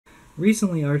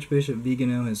Recently, Archbishop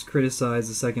Vigano has criticized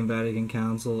the Second Vatican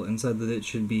Council and said that it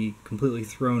should be completely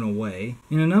thrown away,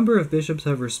 and a number of bishops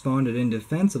have responded in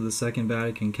defense of the Second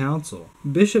Vatican Council.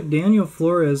 Bishop Daniel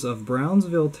Flores of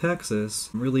Brownsville, Texas,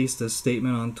 released a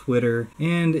statement on Twitter,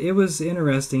 and it was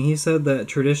interesting. He said that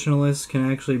traditionalists can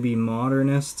actually be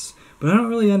modernists, but I don't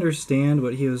really understand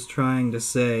what he was trying to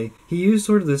say. He used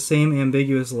sort of the same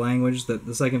ambiguous language that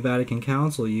the Second Vatican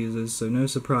Council uses, so no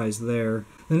surprise there.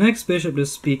 The next bishop to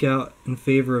speak out in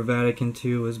favor of Vatican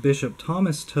II was Bishop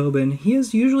Thomas Tobin. He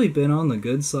has usually been on the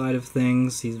good side of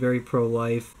things. He's very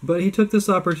pro-life, but he took this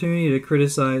opportunity to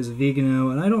criticize Vigano,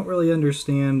 and I don't really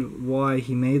understand why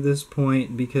he made this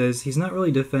point, because he's not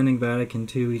really defending Vatican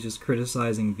II, he's just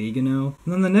criticizing Vigano.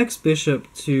 And then the next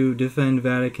bishop to defend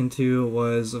Vatican II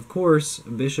was, of course,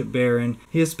 Bishop Barron.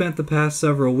 He has spent the past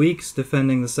several weeks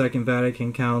defending the Second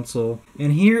Vatican Council,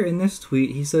 and here in this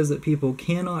tweet he says that people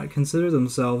cannot consider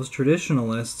themselves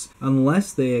traditionalists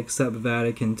unless they accept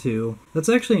Vatican II. That's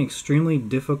actually an extremely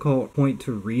difficult point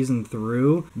to reason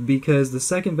through, because the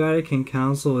Second Vatican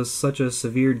Council is such a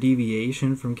severe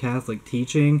deviation from Catholic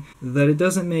teaching that it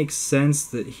doesn't make sense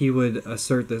that he would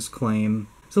assert this claim.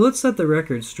 So let's set the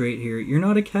record straight here. You're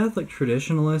not a Catholic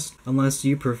traditionalist unless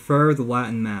you prefer the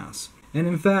Latin Mass. And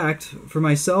in fact, for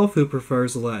myself who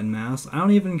prefers the Latin Mass, I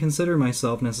don't even consider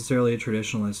myself necessarily a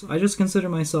traditionalist. I just consider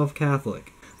myself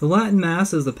Catholic. The Latin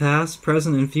Mass is the past,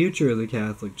 present, and future of the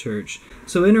Catholic Church.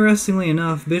 So interestingly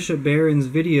enough, Bishop Barron's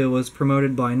video was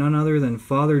promoted by none other than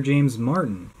Father James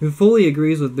Martin, who fully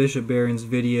agrees with Bishop Barron's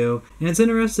video, and it's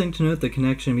interesting to note the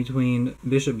connection between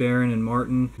Bishop Barron and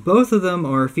Martin. Both of them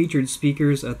are featured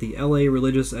speakers at the LA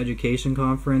Religious Education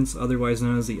Conference, otherwise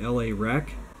known as the LA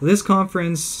REC. This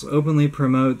conference openly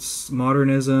promotes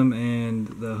modernism and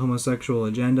the homosexual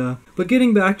agenda. But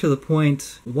getting back to the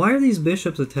point, why are these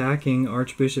bishops attacking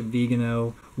Archbishop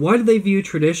Vigano? Why do they view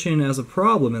tradition as a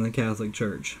problem in the Catholic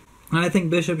Church? And I think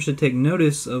bishops should take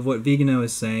notice of what Vigano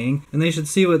is saying, and they should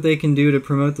see what they can do to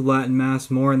promote the Latin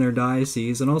Mass more in their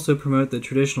diocese and also promote the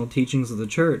traditional teachings of the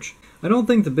Church. I don't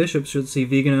think the bishops should see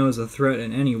Vigano as a threat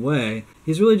in any way.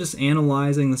 He's really just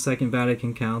analyzing the Second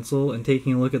Vatican Council and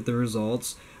taking a look at the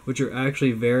results, which are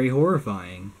actually very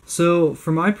horrifying. So,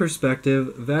 from my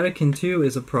perspective, Vatican II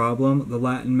is a problem, the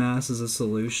Latin Mass is a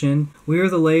solution. We are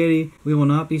the laity, we will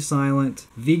not be silent.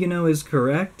 Vigano is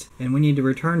correct, and we need to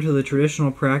return to the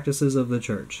traditional practices of the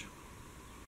Church.